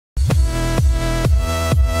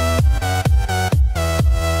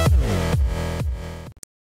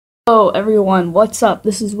Hello everyone, what's up?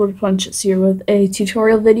 This is Wood Punches here with a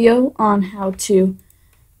tutorial video on how to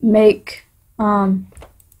make an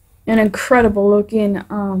incredible looking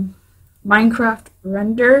Minecraft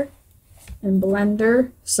render in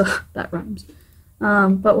Blender. So that rhymes.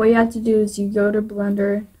 But what you have to do is you go to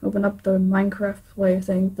Blender, open up the Minecraft player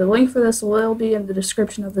thing. The link for this will be in the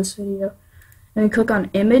description of this video. And then click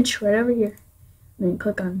on image right over here. And then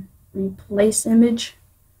click on replace image.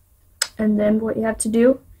 And then what you have to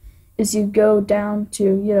do is you go down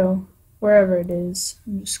to, wherever it is.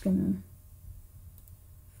 I'm just gonna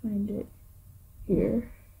find it here.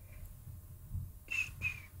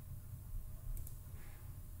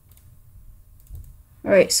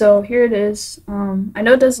 Alright, so here it is. I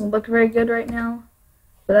know it doesn't look very good right now,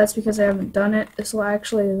 but that's because I haven't done it. This will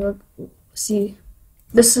actually see,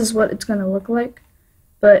 this is what it's gonna look like,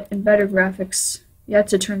 but in better graphics. You have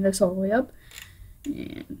to turn this all the way up,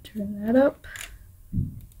 and turn that up.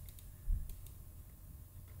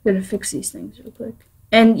 I'm gonna fix these things real quick.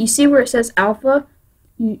 And you see where it says alpha?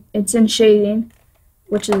 It's in shading,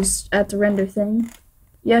 which is at the render thing.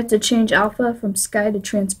 You have to change alpha from sky to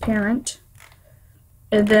transparent.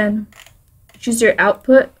 And then choose your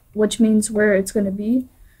output, which means where it's gonna be.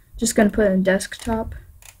 Just gonna put it in desktop.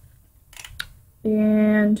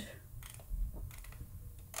 And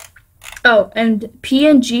and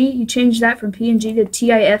PNG, you change that from PNG to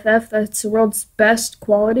TIFF. That's the world's best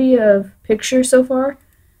quality of picture so far.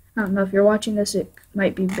 I don't know if you're watching this, it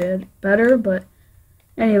might be better, but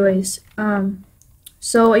anyways,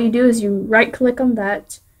 so what you do is you right click on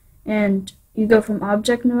that and you go from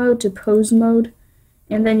object mode to pose mode,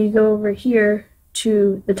 and then you go over here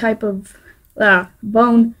to the type of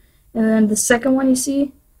bone, and then the second one you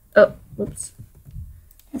see, the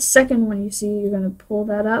second one you see, you're going to pull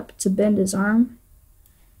that up to bend his arm,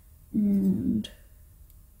 and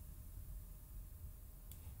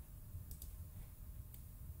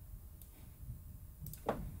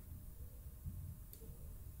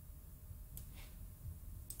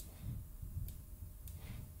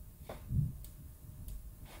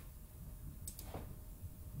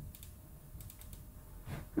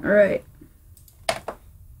alright,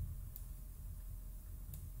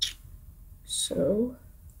 so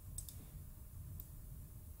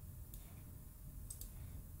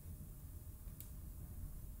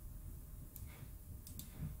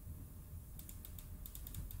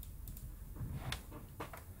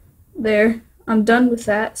there, I'm done with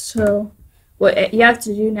that. So what you have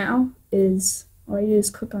to do now is, all you do is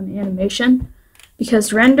click on animation,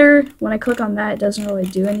 because render, when I click on that, it doesn't really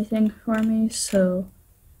do anything for me, so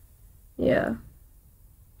yeah.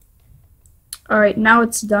 Alright, now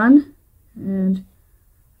it's done, and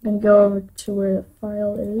I'm going to go over to where the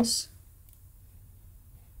file is,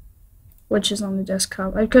 which is on the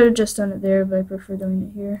desktop. I could have just done it there, but I prefer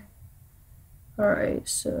doing it here. Alright,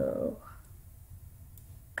 so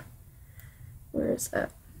where is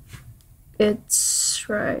that? It's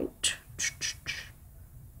right.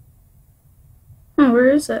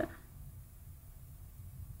 Where is it?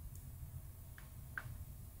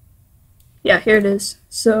 Yeah, here it is.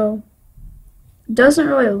 So it doesn't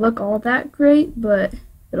really look all that great, but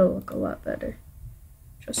it'll look a lot better.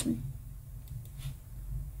 Trust me.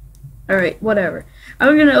 Alright, whatever.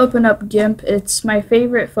 I'm gonna open up GIMP. It's my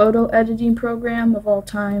favorite photo editing program of all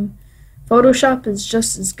time. Photoshop is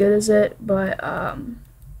just as good as it, but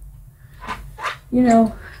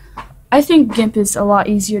I think GIMP is a lot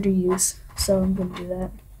easier to use, so I'm gonna do that.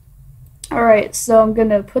 Alright, so I'm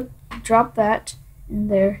gonna drop that in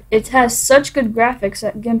there. It has such good graphics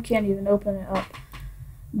that GIMP can't even open it up.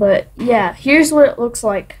 But yeah, here's what it looks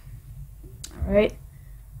like. Alright.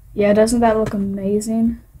 Yeah, doesn't that look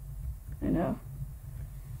amazing? I know.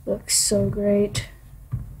 Looks so great.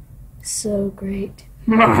 So great.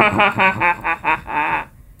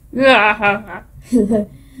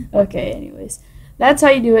 Okay, anyways. That's how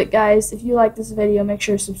you do it, guys. If you like this video, make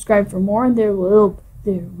sure to subscribe for more, and there will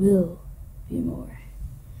be more.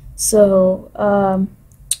 So,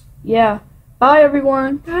 yeah. Bye,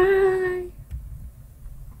 everyone. Bye.